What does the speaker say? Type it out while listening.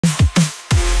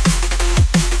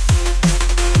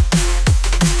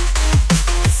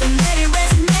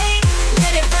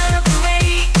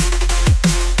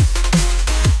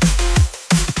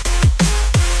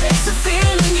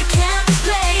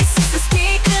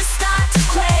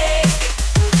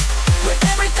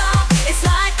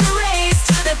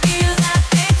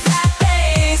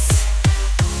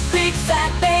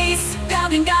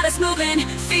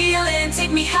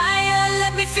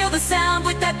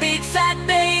big fat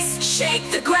bass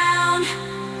shake the ground.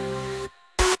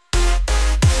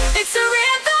 It's a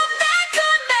rhythm that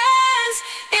commands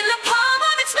in the palm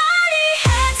of its mighty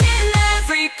hands. In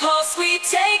every pulse we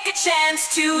take a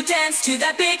chance to dance to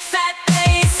that big fat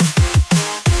bass.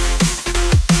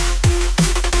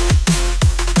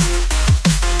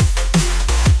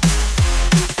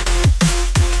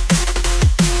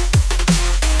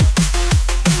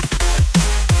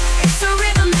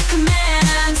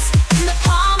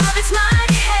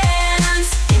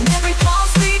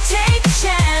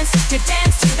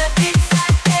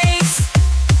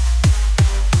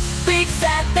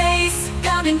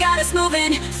 Got us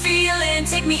moving, feeling,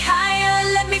 take me higher,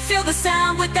 let me feel the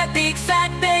sound with that big fat